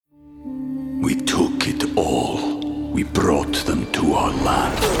We took it all. We brought them to our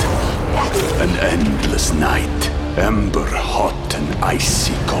land. An endless night, ember hot and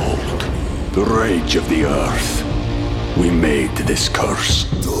icy cold. The rage of the earth. We made this curse.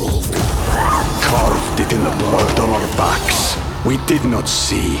 Carved it in the blood on our backs. We did not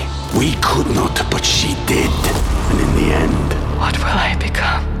see. We could not, but she did. And in the end... What will I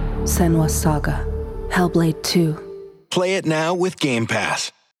become? Senua's Saga. Hellblade 2. Play it now with Game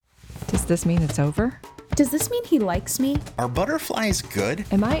Pass. Does this mean it's over? Does this mean he likes me? Are butterflies good?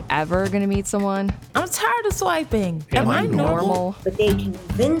 Am I ever gonna meet someone? I'm tired of swiping. Am I normal? But they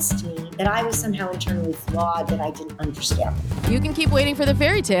convinced me that I was somehow internally flawed, that I didn't understand. You can keep waiting for the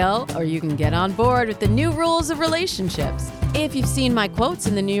fairy tale, or you can get on board with the new rules of relationships. If you've seen my quotes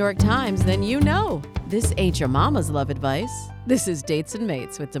in the New York Times, then you know. This ain't your mama's love advice. This is Dates and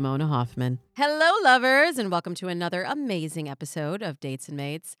Mates with Damona Hoffman. Hello, lovers, and welcome to another amazing episode of Dates and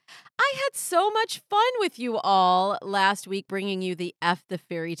Mates. I had so much fun with you all last week, bringing you the F the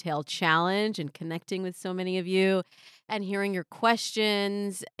Fairy Tale Challenge and connecting with so many of you and hearing your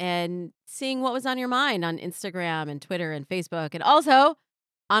questions and seeing what was on your mind on Instagram and Twitter and Facebook, and also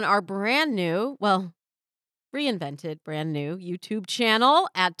on our brand new, reinvented, brand new YouTube channel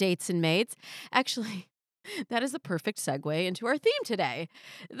at Dates and Mates. Actually, that is the perfect segue into our theme today.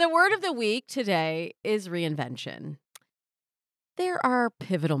 The word of the week today is reinvention. There are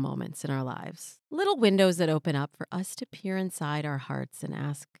pivotal moments in our lives, little windows that open up for us to peer inside our hearts and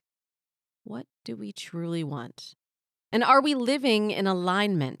ask, what do we truly want? And are we living in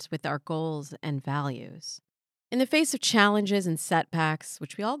alignment with our goals and values? In the face of challenges and setbacks,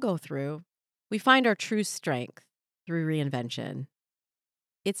 which we all go through, we find our true strength through reinvention.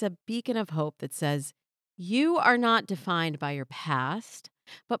 It's a beacon of hope that says, you are not defined by your past,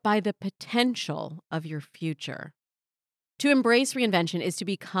 but by the potential of your future. To embrace reinvention is to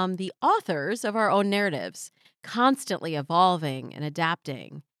become the authors of our own narratives, constantly evolving and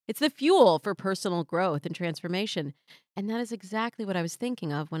adapting. It's the fuel for personal growth and transformation. And that is exactly what I was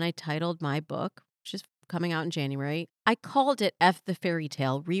thinking of when I titled my book, which is coming out in January. I called it F the Fairy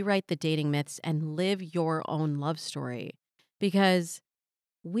Tale, Rewrite the Dating Myths and Live Your Own Love Story. Because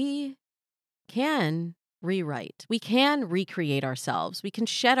we can rewrite. We can recreate ourselves. We can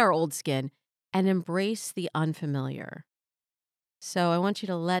shed our old skin and embrace the unfamiliar. So I want you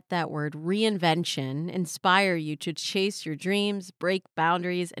to let that word reinvention inspire you to chase your dreams, break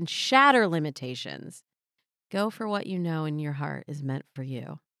boundaries, and shatter limitations. Go for what you know in your heart is meant for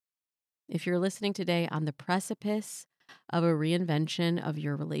you. If you're listening today on the precipice of a reinvention of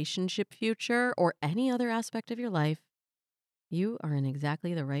your relationship future or any other aspect of your life, you are in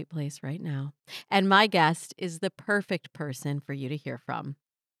exactly the right place right now. And my guest is the perfect person for you to hear from.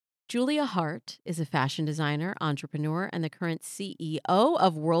 Julia Hart is a fashion designer, entrepreneur, and the current CEO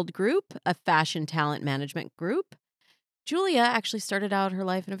of World Group, a fashion talent management group. Julia actually started out her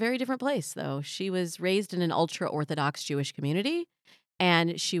life in a very different place, though. She was raised in an ultra-Orthodox Jewish community,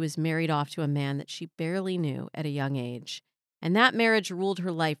 and she was married off to a man that she barely knew at a young age. And that marriage ruled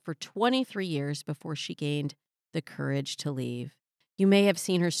her life for 23 years before she gained the courage to leave. You may have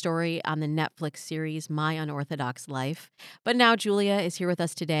seen her story on the Netflix series My Unorthodox Life. But now Julia is here with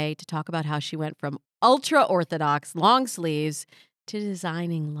us today to talk about how she went from ultra-Orthodox long sleeves to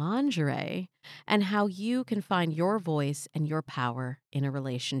designing lingerie and how you can find your voice and your power in a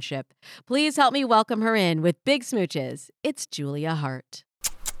relationship. Please help me welcome her in with big smooches. It's Julia Hart.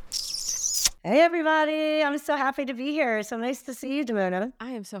 Hey, everybody. I'm so happy to be here. So nice to see you, Damona. I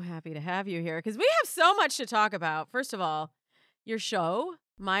am so happy to have you here because we have so much to talk about. First of all, your show,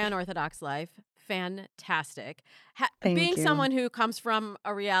 My Unorthodox Life, fantastic. Being someone who comes from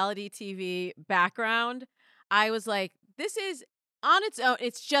a reality TV background, I was like, this is on its own.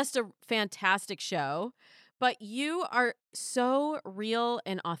 It's just a fantastic show, but you are so real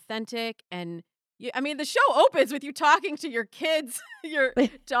and authentic. And the show opens with you talking to your kids, your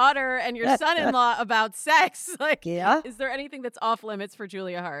daughter and your son-in-law about sex. Yeah. Is there anything that's off limits for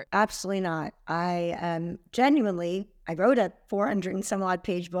Julia Hart? Absolutely not. I wrote a 400 and some odd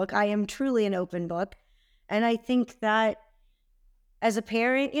page book. I am truly an open book. And I think that as a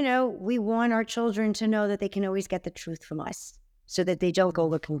parent, we want our children to know that they can always get the truth from us so that they don't go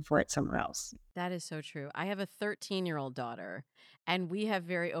looking for it somewhere else. That is so true. I have a 13-year-old daughter, and we have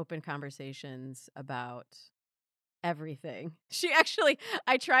very open conversations about everything.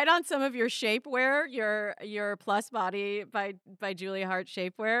 I tried on some of your shapewear, your Plus Body by Julia Hart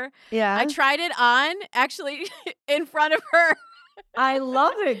shapewear. Yeah. I tried it on actually in front of her I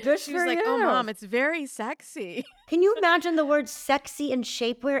love it. Good She for was like, you. "Oh, Mom, it's very sexy." Can you imagine the words sexy and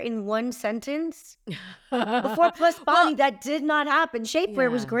shapewear in one sentence? Before Plus Body, that did not happen. Shapewear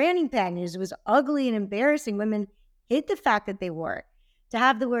was Yeah. granny panties. It was ugly and embarrassing. Women hid the fact that they wore it. To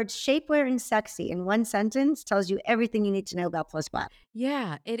have the words shapewear and sexy in one sentence tells you everything you need to know about Plus Body.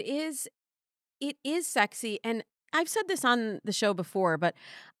 Yeah, it is. It is sexy. And I've said this on the show before, but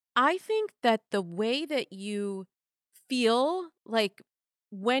I think that the way that you feel like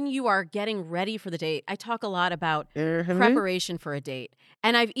when you are getting ready for the date, I talk a lot about preparation for a date.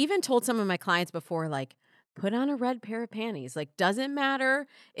 And I've even told some of my clients before, like, put on a red pair of panties. Like, doesn't matter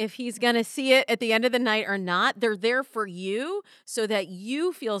if he's going to see it at the end of the night or not. They're there for you so that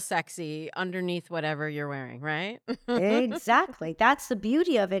you feel sexy underneath whatever you're wearing, right? Exactly. That's the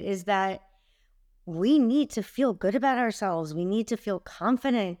beauty of it, is that we need to feel good about ourselves. We need to feel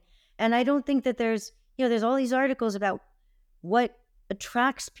confident. And I don't think that there's all these articles about what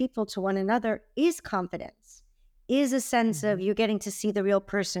attracts people to one another is confidence, is a sense of you're getting to see the real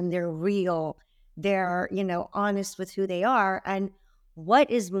person. They're real. They're, honest with who they are. And what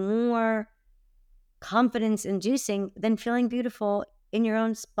is more confidence inducing than feeling beautiful in your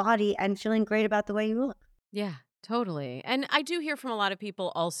own body and feeling great about the way you look? Yeah, totally. And I do hear from a lot of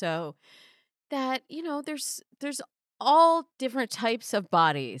people also that, there's all different types of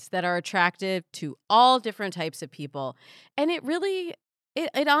bodies that are attractive to all different types of people. And it really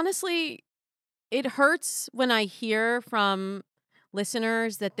it honestly it hurts when I hear from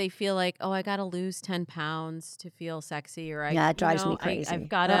listeners that they feel like, "Oh, I got to lose 10 pounds to feel sexy," or Yeah, it drives me I've crazy.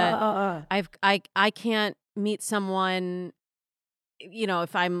 got to I can't meet someone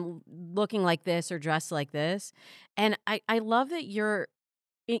if I'm looking like this or dressed like this. And I love that you're,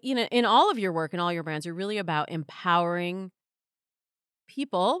 in all of your work and all your brands, you're really about empowering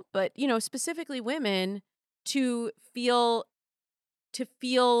people, but, specifically women to feel, to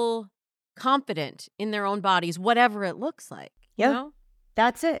feel confident in their own bodies, whatever it looks like, you Yeah, know?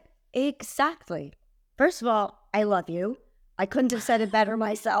 that's it. Exactly. First of all, I love you. I couldn't have said it better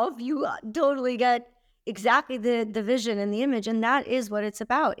myself. You totally get exactly the vision and the image. And that is what it's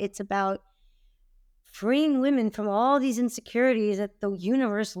about. It's about freeing women from all these insecurities that the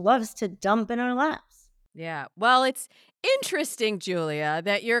universe loves to dump in our laps. Yeah. Well, it's interesting, Julia,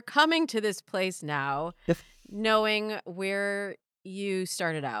 that you're coming to this place now knowing where you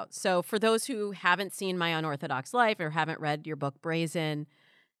started out. So, for those who haven't seen My Unorthodox Life or haven't read your book Brazen,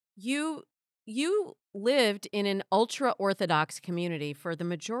 you lived in an ultra orthodox community for the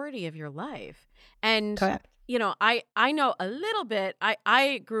majority of your life. And Correct. I know a little bit.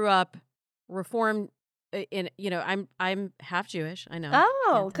 I grew up reformed I'm half Jewish. I know.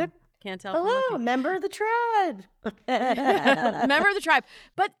 Oh, Can't tell. good. Can't tell from Hello, looking. member of the tribe. Member of the tribe.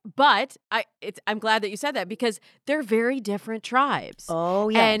 But I'm glad that you said that because they're very different tribes. Oh,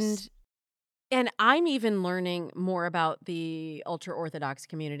 yes. And I'm even learning more about the ultra Orthodox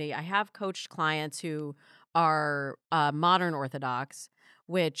community. I have coached clients who are modern Orthodox,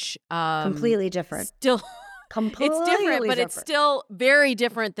 which Completely different. still Completely it's different, but it's different. still very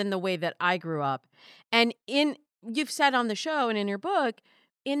different than the way that I grew up. And you've said on the show and in your book,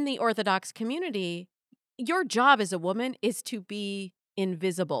 in the Orthodox community, your job as a woman is to be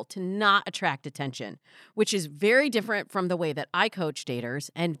invisible, to not attract attention, which is very different from the way that I coach daters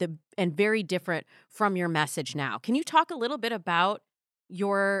and very different from your message now. Can you talk a little bit about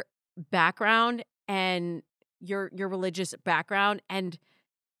your background and your religious background and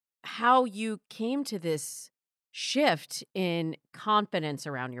how you came to this shift in confidence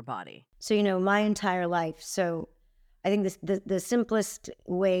around your body? So, my entire life. So I think the simplest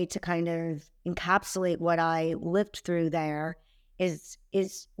way to kind of encapsulate what I lived through there is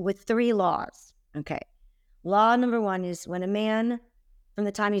with 3 laws. Okay. Law number 1 is when a man, from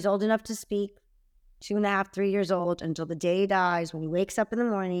the time he's old enough to speak, 2.5, 3 years old, until the day he dies, when he wakes up in the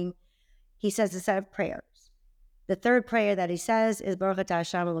morning, he says a set of prayers. The third prayer that he says is Baruch atah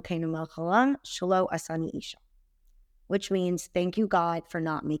Hashem Elokeinu melech haolam shelo asani isha, which means thank you, God, for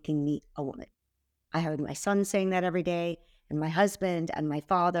not making me a woman. I heard my son saying that every day, and my husband and my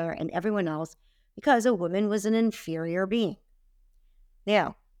father and everyone else, because a woman was an inferior being.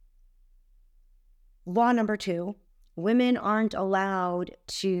 Now, law number 2, women aren't allowed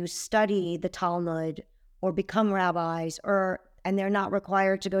to study the Talmud or become rabbis, and they're not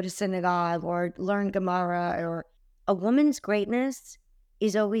required to go to synagogue or learn Gemara. Or a woman's greatness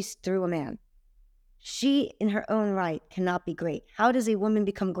is always through a man. She, in her own right, cannot be great. How does a woman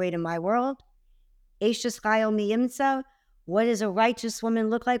become great in my world? Eishes chayil miyimtza. What does a righteous woman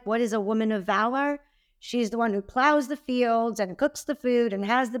look like? What is a woman of valor? She's the one who plows the fields and cooks the food and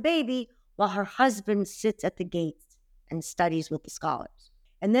has the baby while her husband sits at the gates and studies with the scholars.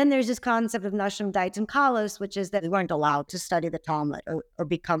 And then there's this concept of Nashim Dites and Kalos, which is that we weren't allowed to study the Talmud or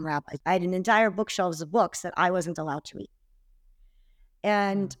become rabbis. I had an entire bookshelves of books that I wasn't allowed to read.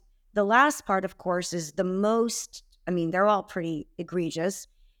 And the last part, of course, is the most, they're all pretty egregious.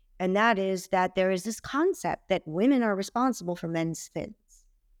 And that is that there is this concept that women are responsible for men's sins.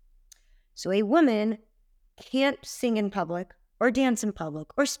 So a woman can't sing in public or dance in public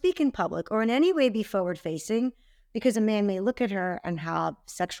or speak in public or in any way be forward-facing because a man may look at her and have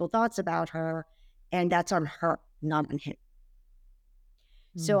sexual thoughts about her, and that's on her, not on him.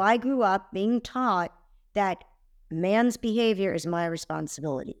 So I grew up being taught that man's behavior is my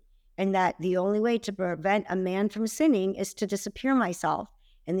responsibility, and that the only way to prevent a man from sinning is to disappear myself,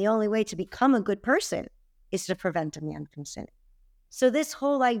 and the only way to become a good person is to prevent a man from sinning. So this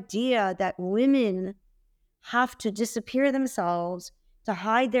whole idea that women have to disappear themselves to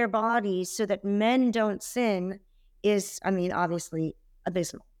hide their bodies so that men don't sin is, obviously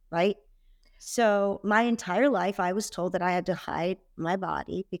abysmal, right? So my entire life, I was told that I had to hide my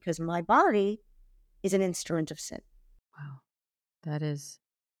body because my body is an instrument of sin. Wow.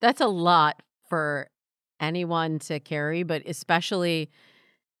 That's a lot for anyone to carry, but especially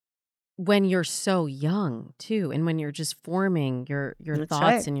when you're so young too, and when you're just forming your That's thoughts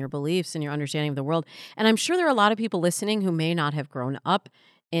right. and your beliefs and your understanding of the world. And I'm sure there are a lot of people listening who may not have grown up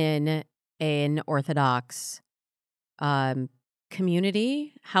in an Orthodox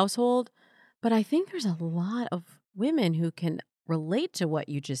community, household, but I think there's a lot of women who can relate to what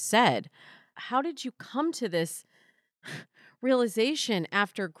you just said. How did you come to this realization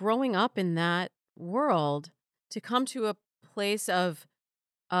after growing up in that world to come to a place of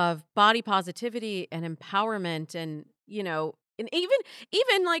body positivity and empowerment and, and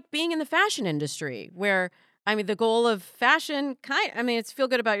even like being in the fashion industry where, the goal of fashion it's feel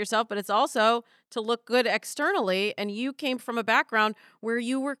good about yourself, but it's also to look good externally. And you came from a background where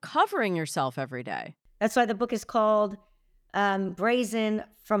you were covering yourself every day. That's why the book is called Brazen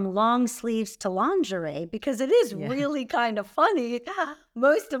From Long Sleeves to Lingerie, because it is really kind of funny.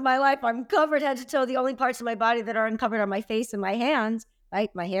 Most of my life, I'm covered head to toe. The only parts of my body that are uncovered are my face and my hands, right?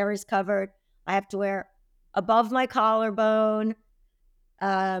 My hair is covered. I have to wear above my collarbone,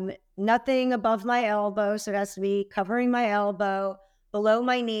 nothing above my elbow. So it has to be covering my elbow, below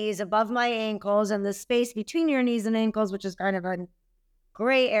my knees, above my ankles, and the space between your knees and ankles, which is kind of a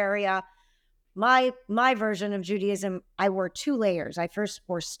gray area. My version of Judaism, I wore 2 layers. I first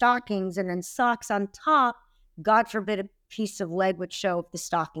wore stockings and then socks on top. God forbid a piece of leg would show if the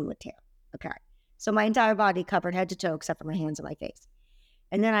stocking would tear. Okay. So my entire body covered head to toe except for my hands and my face.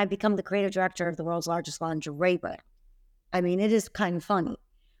 And then I become the creative director of the world's largest lingerie brand. It is kind of funny.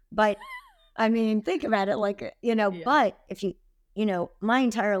 But, think about it but if my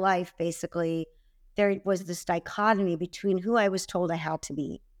entire life, basically, there was this dichotomy between who I was told I had to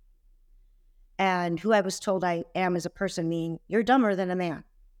be and who I was told I am as a person, meaning you're dumber than a man.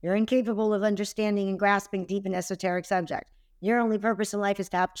 You're incapable of understanding and grasping deep and esoteric subjects. Your only purpose in life is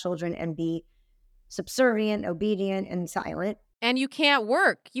to have children and be subservient, obedient, and silent. And you can't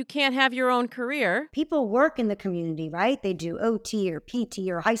work. You can't have your own career. People work in the community, right? They do OT or PT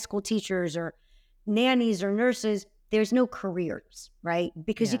or high school teachers or nannies or nurses. There's no careers, right?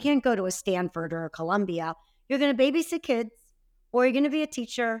 Because you can't go to a Stanford or a Columbia. You're going to babysit kids, or you're going to be a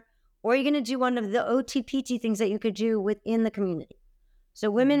teacher, or you're going to do one of the OT PT things that you could do within the community. So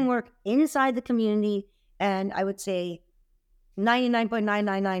women work inside the community, and I would say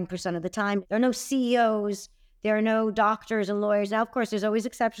 99.999% of the time, there are no CEOs, there are no doctors and lawyers. Now, of course, there's always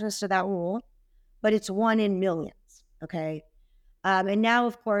exceptions to that rule, but it's 1 in millions, okay? And now,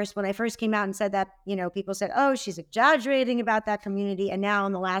 of course, when I first came out and said that, people said, oh, she's exaggerating about that community. And now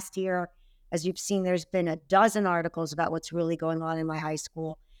in the last year, as you've seen, there's been a dozen articles about what's really going on in my high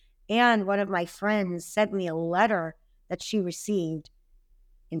school. And one of my friends sent me a letter that she received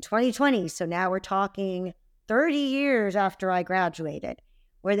in 2020. So now we're talking 30 years after I graduated,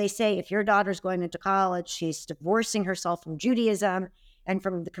 where they say, if your daughter's going into college, she's divorcing herself from Judaism and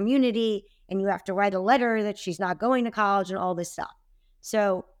from the community, and you have to write a letter that she's not going to college and all this stuff.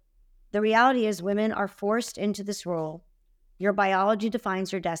 So the reality is women are forced into this role. Your biology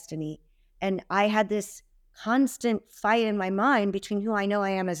defines your destiny. And I had this constant fight in my mind between who I know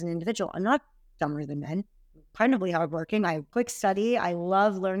I am as an individual. I'm not dumber than men, incredibly hardworking. I quick study. I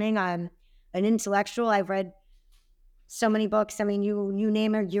love learning. I'm an intellectual. I've read so many books. You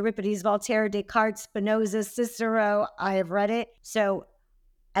name it, Euripides, Voltaire, Descartes, Spinoza, Cicero. I have read it. So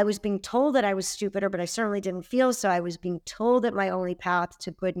I was being told that I was stupider, but I certainly didn't feel so. I was being told that my only path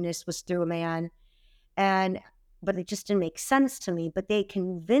to goodness was through a man. But it just didn't make sense to me. But they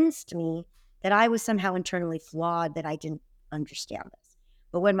convinced me that I was somehow internally flawed, that I didn't understand this.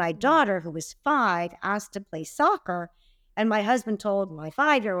 But when my daughter, who was 5, asked to play soccer, and my husband told my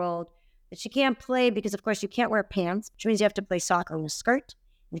 5-year-old that she can't play because, of course, you can't wear pants, which means you have to play soccer in a skirt.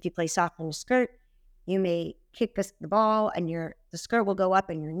 And if you play soccer in a skirt, you may kick the ball and the skirt will go up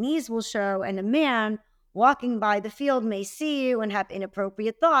and your knees will show, and a man walking by the field may see you and have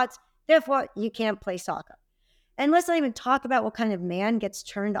inappropriate thoughts. Therefore, you can't play soccer. And let's not even talk about what kind of man gets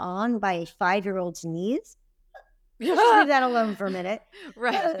turned on by a 5-year-old's knees. Just leave that alone for a minute.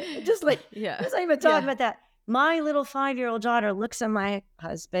 Right. Let's not even talk Yeah. about that. My little 5-year-old daughter looks at my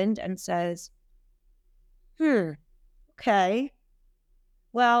husband and says, okay,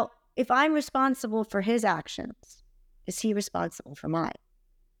 well, if I'm responsible for his actions, is he responsible for mine?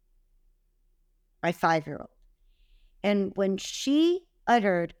 My 5-year-old. And when she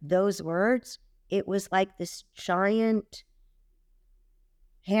uttered those words, it was like this giant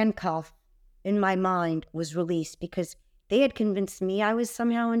handcuff in my mind was released, because they had convinced me I was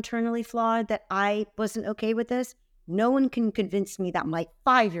somehow internally flawed, that I wasn't okay with this. No one can convince me that my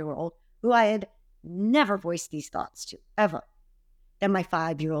 5-year-old, who I had never voiced these thoughts to, ever, that my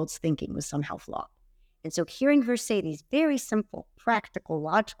 5-year-old's thinking was somehow flawed. And so hearing her say these very simple, practical,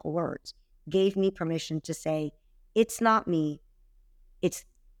 logical words gave me permission to say, it's not me, it's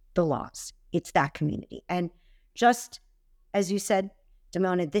the laws, it's that community. And just as you said,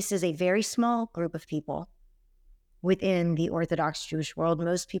 Damona, this is a very small group of people within the Orthodox Jewish world.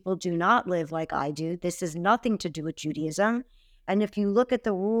 Most people do not live like I do. This has nothing to do with Judaism. And if you look at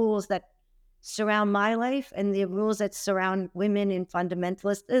the rules that surround my life and the rules that surround women in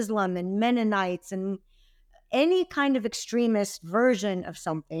fundamentalist Islam and Mennonites and any kind of extremist version of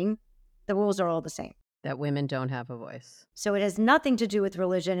something, the rules are all the same. That women don't have a voice. So it has nothing to do with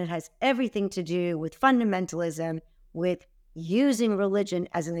religion. It has everything to do with fundamentalism, with using religion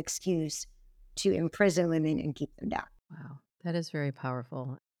as an excuse to imprison women and keep them down. Wow, that is very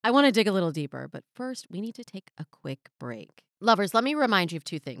powerful. I want to dig a little deeper, but first we need to take a quick break. Lovers, let me remind you of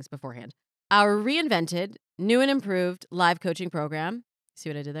 2 things beforehand. Our reinvented, new and improved live coaching program. See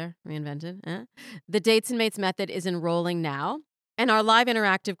what I did there? Reinvented. The Dates and Mates method is enrolling now, and our live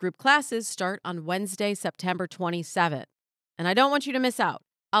interactive group classes start on Wednesday, September 27th. And I don't want you to miss out.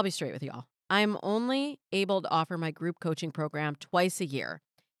 I'll be straight with y'all. I'm only able to offer my group coaching program twice a year.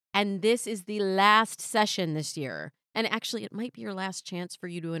 And this is the last session this year. And actually, it might be your last chance for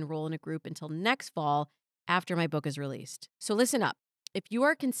you to enroll in a group until next fall after my book is released. So listen up. If you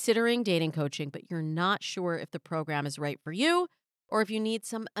are considering dating coaching, but you're not sure if the program is right for you, or if you need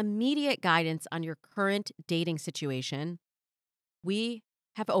some immediate guidance on your current dating situation, we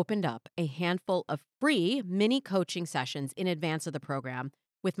have opened up a handful of free mini coaching sessions in advance of the program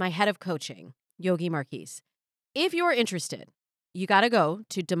with my head of coaching, Yogi Marquise. If you're interested, you got to go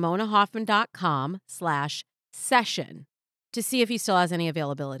to damonahoffman.com/session to see if he still has any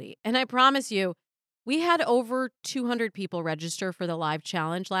availability. And I promise you, we had over 200 people register for the live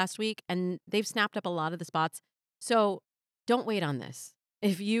challenge last week, and they've snapped up a lot of the spots. So don't wait on this.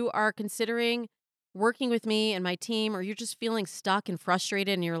 If you are considering working with me and my team, or you're just feeling stuck and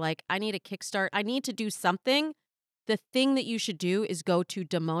frustrated and you're like, I need a kickstart, I need to do something, the thing that you should do is go to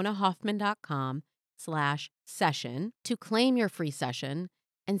damonahoffman.com/session to claim your free session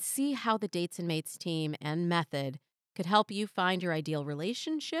and see how the Dates and Mates team and method could help you find your ideal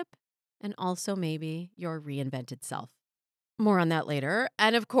relationship and also maybe your reinvented self. More on that later.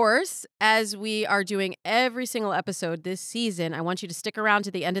 And of course, as we are doing every single episode this season, I want you to stick around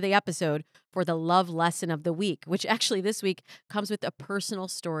to the end of the episode for the love lesson of the week, which actually this week comes with a personal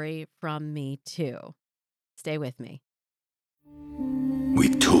story from me too. Stay with me. We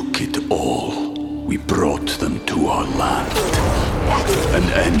took it all. We brought them to our land. An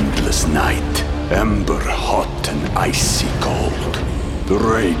endless night, ember hot and icy cold. The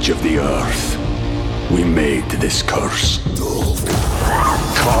rage of the earth. We made this curse.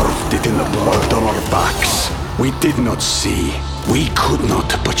 Carved it in the blood on our backs. We did not see. We could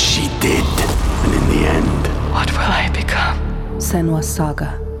not, but she did. And in the end, What will I become? Senua's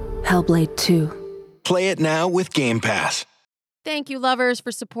Saga. Hellblade 2. Play it now with Game Pass. Thank you, lovers,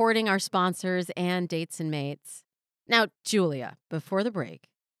 for supporting our sponsors and Dates and Mates. Now, Julia, before the break,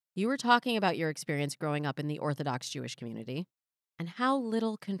 you were talking about your experience growing up in the Orthodox Jewish community and how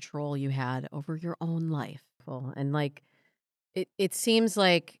little control you had over your own life. And like, it seems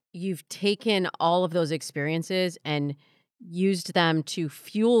like you've taken all of those experiences and used them to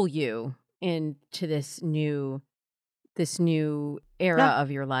fuel you into this new era Yeah.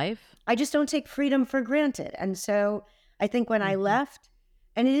 of your life. I just don't take freedom for granted. And so I think when I left,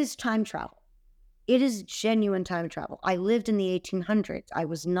 and it is time travel, It is genuine time travel. I lived in the 1800s. I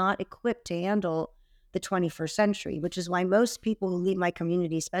was not equipped to handle the 21st century, which is why most people who leave my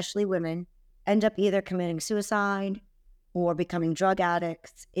community, especially women, end up either committing suicide or becoming drug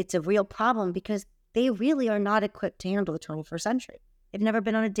addicts. It's a real problem because they really are not equipped to handle the 21st century. They've never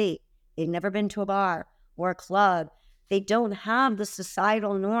been on a date. They've never been to a bar or a club. They don't have the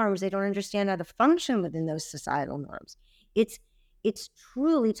societal norms. They don't understand how to function within those societal norms. It's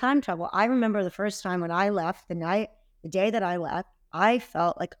truly time travel. I remember the first time when I left, the day that I left, I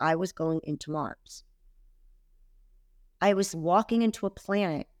felt like I was going into Mars. I was walking into a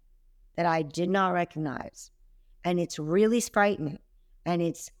planet that I did not recognize. And it's really frightening. And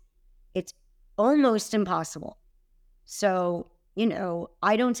it's almost impossible. So,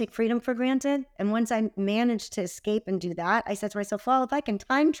 I don't take freedom for granted. And once I managed to escape and do that, I said to myself, well, if I can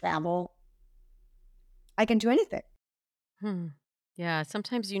time travel, I can do anything. Yeah,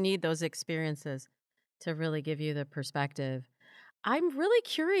 sometimes you need those experiences to really give you the perspective. I'm really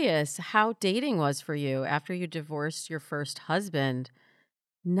curious how dating was for you after you divorced your first husband,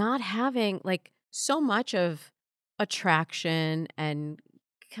 not having like so much of attraction and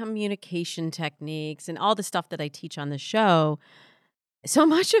communication techniques and all the stuff that I teach on the show. So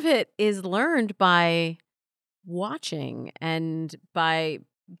much of it is learned by watching and by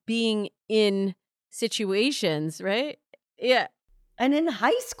being in situations, right? Yeah. And in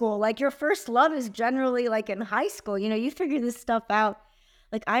high school, like your first love is generally like in high school, you figure this stuff out.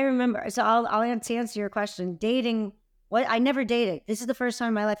 Like I remember, so I'll answer your question. Dating, I never dated. This is the first time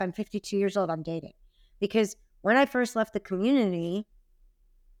in my life, I'm 52 years old, I'm dating. Because when I first left the community,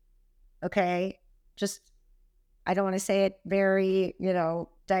 okay, I don't want to say it very,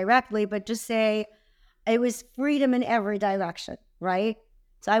 directly, but just say it was freedom in every direction, right?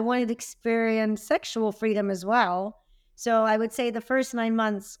 So I wanted to experience sexual freedom as well. So I would say the first 9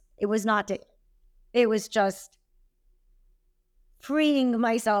 months, it was not dating. It was just freeing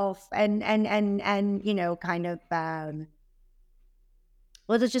myself and kind of,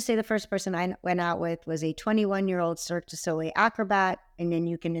 let's just say the first person I went out with was a 21-year-old Cirque du Soleil acrobat, and then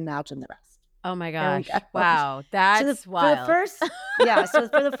you can imagine the rest. Oh my gosh. Wow. That's wild. So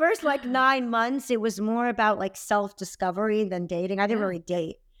for the first like 9 months, it was more about like self-discovery than dating. I didn't really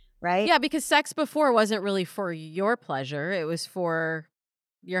date, right? Yeah, because sex before wasn't really for your pleasure. It was for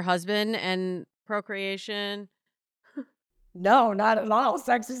your husband and procreation. No, not at all.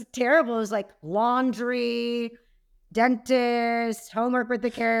 Sex was terrible. It was like laundry, dentist, homework with the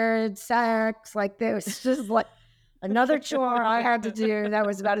kids, sex. Like this was just like another chore I had to do that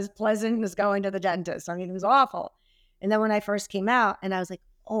was about as pleasant as going to the dentist. I mean, it was awful. And then when I first came out, and I was like,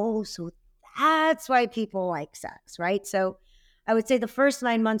 oh, so that's why people like sex, right? So I would say the first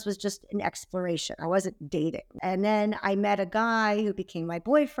 9 months was just an exploration. I wasn't dating. And then I met a guy who became my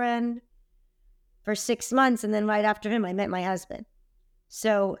boyfriend for 6 months. And then right after him, I met my husband.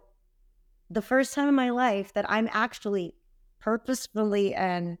 So the first time in my life that I'm actually purposefully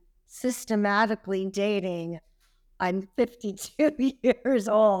and systematically dating, I'm 52 years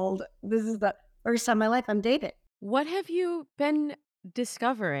old. This is the first time in my life I'm dating. What have you been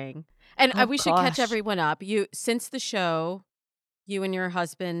discovering? And we should catch everyone up. Since the show, you and your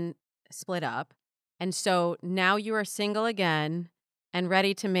husband split up. And so now you are single again and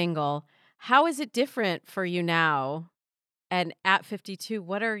ready to mingle. How is it different for you now? And at 52,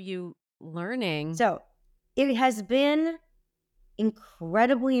 what are you learning? So it has been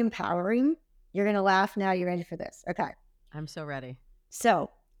incredibly empowering. You're going to laugh now. You're ready for this. Okay. I'm so ready.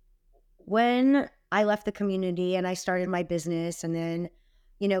 So when I left the community and I started my business and then,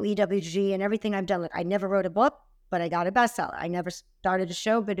 EWG and everything I've done, I never wrote a book, but I got a bestseller. I never started a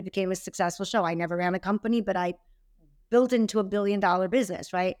show, but it became a successful show. I never ran a company, but I built into $1 billion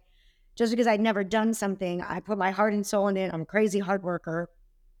business, right? Just because I'd never done something, I put my heart and soul in it. I'm a crazy hard worker,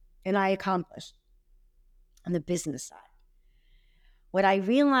 and I accomplished on the business side. What I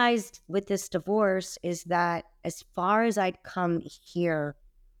realized with this divorce is that as far as I'd come here,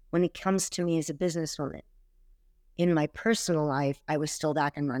 when it comes to me as a businesswoman, in my personal life, I was still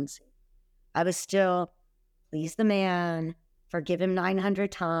back in Muncie. I was still please the man, forgive him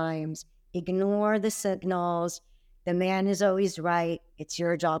 900 times, ignore the signals. The man is always right. It's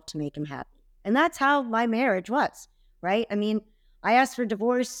your job to make him happy. And that's how my marriage was, right? I mean, I asked for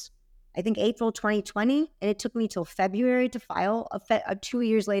divorce, I think April 2020, and it took me till February to file, 2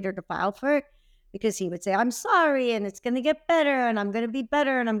 years later to file for it, because he would say, I'm sorry, and it's going to get better, and I'm going to be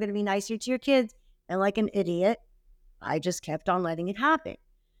better, and I'm going to be nicer to your kids. And like an idiot, I just kept on letting it happen.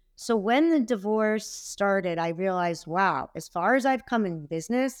 So when the divorce started, I realized, wow, as far as I've come in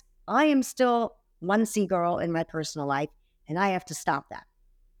business, I am still Muncie girl in my personal life, and I have to stop that.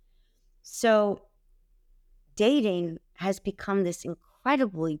 So dating has become this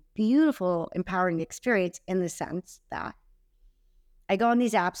incredibly beautiful, empowering experience in the sense that I go on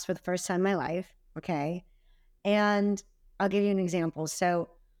these apps for the first time in my life, okay? And I'll give you an example. So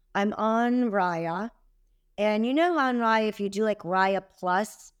I'm on Raya, and you know on Raya, if you do like Raya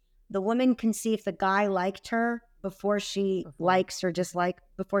Plus, the woman can see if the guy liked her before she likes or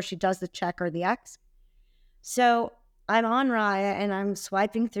before she does the check or the X. So I'm on Raya and I'm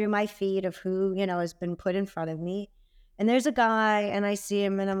swiping through my feed of who, has been put in front of me. And there's a guy and I see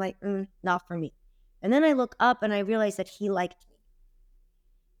him and I'm like, not for me. And then I look up and I realize that he liked me.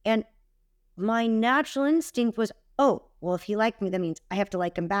 And my natural instinct was, oh, well, if he liked me, that means I have to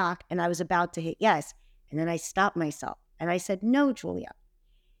like him back. And I was about to hit yes. And then I stopped myself and I said, no, Julia,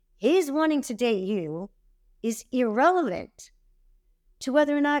 his wanting to date you is irrelevant to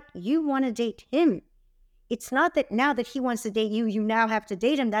whether or not you want to date him. It's not that now that he wants to date you, you now have to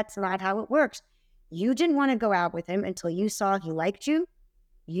date him. That's not how it works. You didn't want to go out with him until you saw he liked you.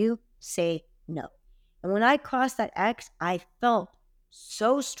 You say no. And when I crossed that X, I felt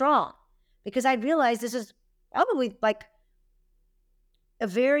so strong because I realized this is probably like a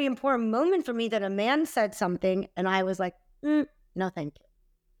very important moment for me that a man said something and I was like, no, thank you.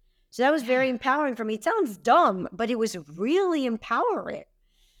 So that was very empowering for me. It sounds dumb, but it was really empowering.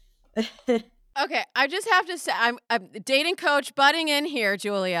 Okay, I just have to say, I'm a dating coach butting in here,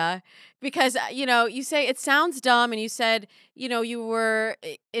 Julia, because, you say it sounds dumb and you said, you were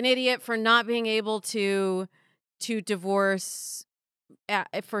an idiot for not being able to divorce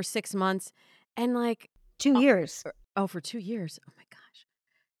for 6 months and like 2 years. For 2 years. Oh my gosh.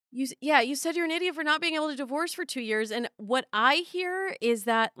 You said you're an idiot for not being able to divorce for 2 years. And what I hear is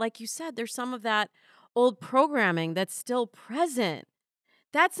that, like you said, there's some of that old programming that's still present.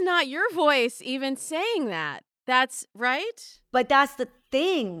 That's not your voice even saying that. That's right. But that's the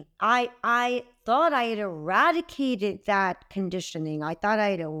thing. I thought I had eradicated that conditioning. I thought I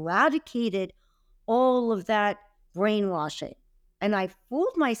had eradicated all of that brainwashing. And I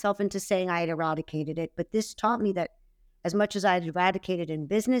fooled myself into saying I had eradicated it. But this taught me that as much as I had eradicated in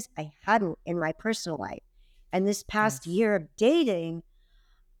business, I hadn't in my personal life. And this past year of dating,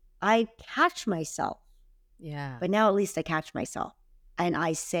 I catch myself. Yeah. But now at least I catch myself. And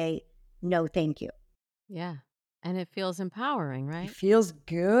I say, no, thank you. Yeah. And it feels empowering, right? It feels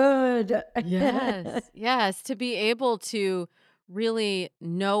good. Yes. Yes. To be able to really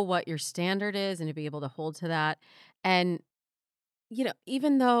know what your standard is and to be able to hold to that. And,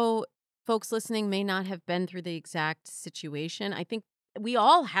 even though folks listening may not have been through the exact situation, I think we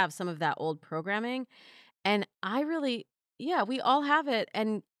all have some of that old programming. And we all have it.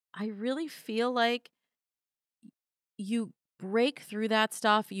 And I really feel like you break through that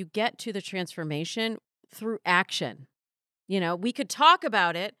stuff, you get to the transformation through action. We could talk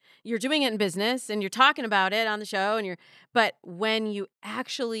about it. You're doing it in business and you're talking about it on the show but when you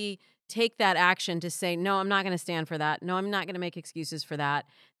actually take that action to say, no, I'm not going to stand for that. No, I'm not going to make excuses for that.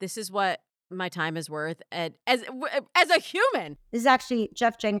 This is what my time is worth. And as a human. This is actually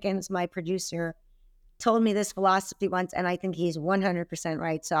Jeff Jenkins, my producer, told me this philosophy once, and I think he's 100%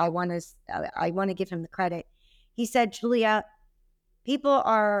 right. So I want to give him the credit. He said, Julia, people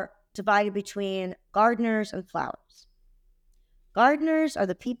are divided between gardeners and flowers. Gardeners are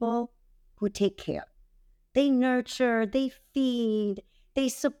the people who take care. They nurture, they feed, they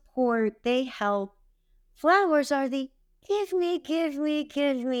support, they help. Flowers are the give me, give me,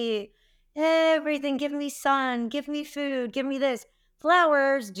 give me everything. Give me sun, give me food, give me this.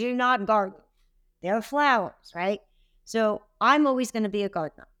 Flowers do not garden. They're flowers, right? So I'm always going to be a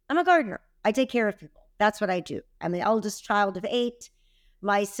gardener. I'm a gardener. I take care of people. That's what I do. I'm the eldest child of 8.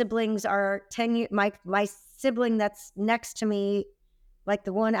 My siblings are 10 years. My sibling that's next to me, like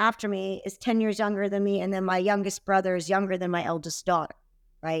the one after me, is 10 years younger than me. And then my youngest brother is younger than my eldest daughter,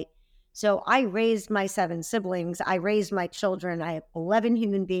 right? So I raised my 7 siblings. I raised my children. I have 11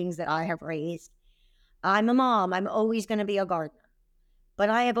 human beings that I have raised. I'm a mom. I'm always going to be a gardener. But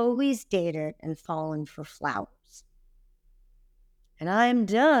I have always dated and fallen for flowers. And I'm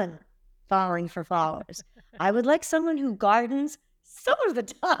done falling for flowers. I would like someone who gardens some of the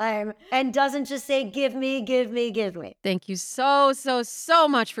time and doesn't just say, give me, give me, give me. Thank you so, so, so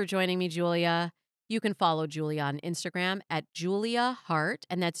much for joining me, Julia. You can follow Julia on Instagram at Julia Hart,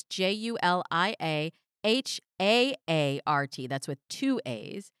 and that's JuliaHaart. That's with 2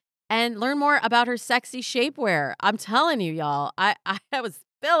 A's. And learn more about her sexy shapewear. I'm telling you, y'all, I was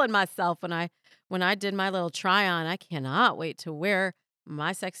feeling myself when I did my little try on. I cannot wait to wear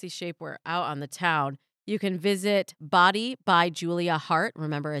my sexy shapewear out on the town. You can visit Body by Julia Hart.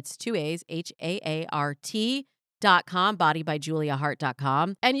 Remember, it's 2 A's, HAART. bodybyjuliahart.com,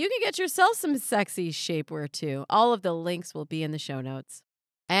 bodybyjuliahart.com, and you can get yourself some sexy shapewear too. All of the links will be in the show notes.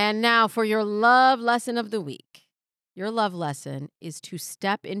 And now for your love lesson of the week. Your love lesson is to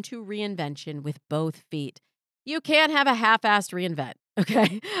step into reinvention with both feet. You can't have a half-assed reinvent,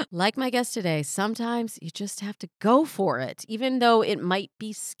 okay? Like my guest today, sometimes you just have to go for it, even though it might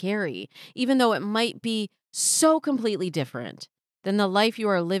be scary, even though it might be so completely different than the life you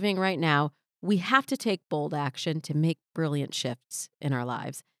are living right now. We have to take bold action to make brilliant shifts in our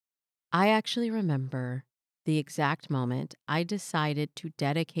lives. I actually remember the exact moment I decided to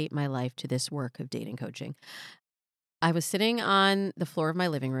dedicate my life to this work of dating coaching. I was sitting on the floor of my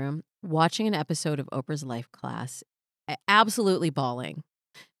living room watching an episode of Oprah's Life Class, absolutely bawling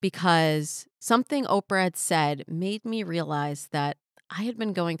because something Oprah had said made me realize that I had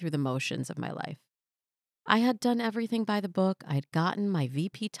been going through the motions of my life. I had done everything by the book. I had gotten my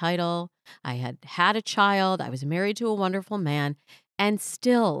VP title. I had had a child. I was married to a wonderful man. And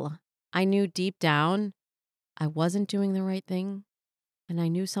still, I knew deep down I wasn't doing the right thing. And I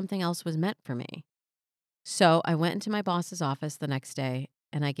knew something else was meant for me. So I went into my boss's office the next day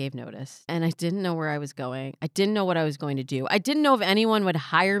and I gave notice. And I didn't know where I was going. I didn't know what I was going to do. I didn't know if anyone would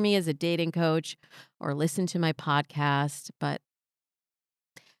hire me as a dating coach or listen to my podcast, but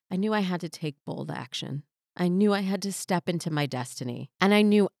I knew I had to take bold action. I knew I had to step into my destiny. And I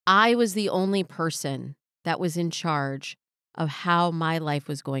knew I was the only person that was in charge of how my life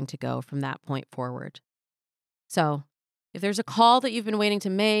was going to go from that point forward. So if there's a call that you've been waiting to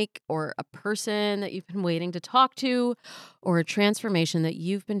make, or a person that you've been waiting to talk to, or a transformation that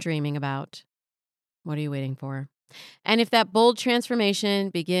you've been dreaming about, what are you waiting for? And if that bold transformation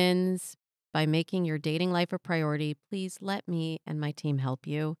begins by making your dating life a priority, please let me and my team help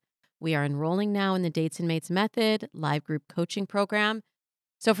you. We are enrolling now in the Dates and Mates Method live group coaching program.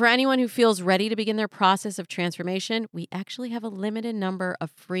 So for anyone who feels ready to begin their process of transformation, we actually have a limited number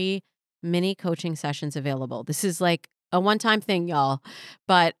of free mini coaching sessions available. This is like a one-time thing, y'all,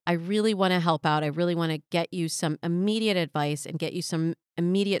 but I really want to help out. I really want to get you some immediate advice and get you some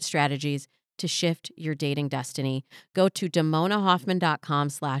immediate strategies to shift your dating destiny. Go to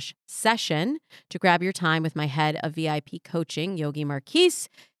damonahoffman.com/session to grab your time with my head of VIP coaching, Yogi Marquise,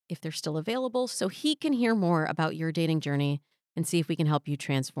 if they're still available, so he can hear more about your dating journey and see if we can help you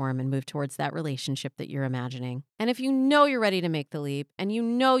transform and move towards that relationship that you're imagining. And if you know you're ready to make the leap and you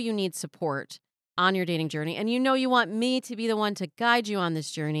know you need support on your dating journey and you know you want me to be the one to guide you on this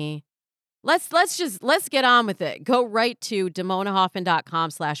journey, let's get on with it. Go right to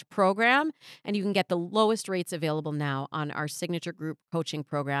damonahoffman.com/program and you can get the lowest rates available now on our signature group coaching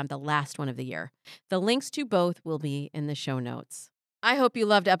program, the last one of the year. The links to both will be in the show notes. I hope you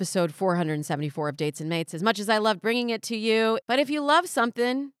loved episode 474 of Dates and Mates as much as I loved bringing it to you. But if you love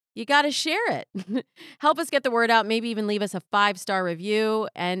something, you got to share it. Help us get the word out. Maybe even leave us a 5-star review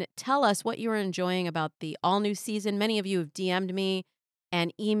and tell us what you're enjoying about the all-new season. Many of you have DM'd me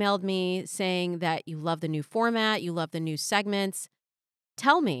and emailed me saying that you love the new format, you love the new segments.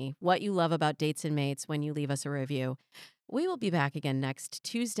 Tell me what you love about Dates and Mates when you leave us a review. We will be back again next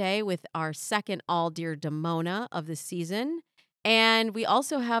Tuesday with our second All Dear Damona of the season. And we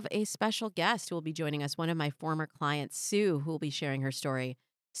also have a special guest who will be joining us, one of my former clients, Sue, who will be sharing her story.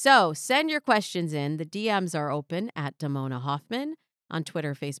 So send your questions in. The DMs are open at Damona Hoffman on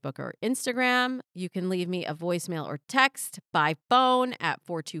Twitter, Facebook, or Instagram. You can leave me a voicemail or text by phone at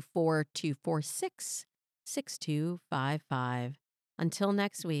 424-246-6255. Until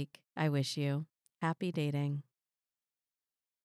next week, I wish you happy dating.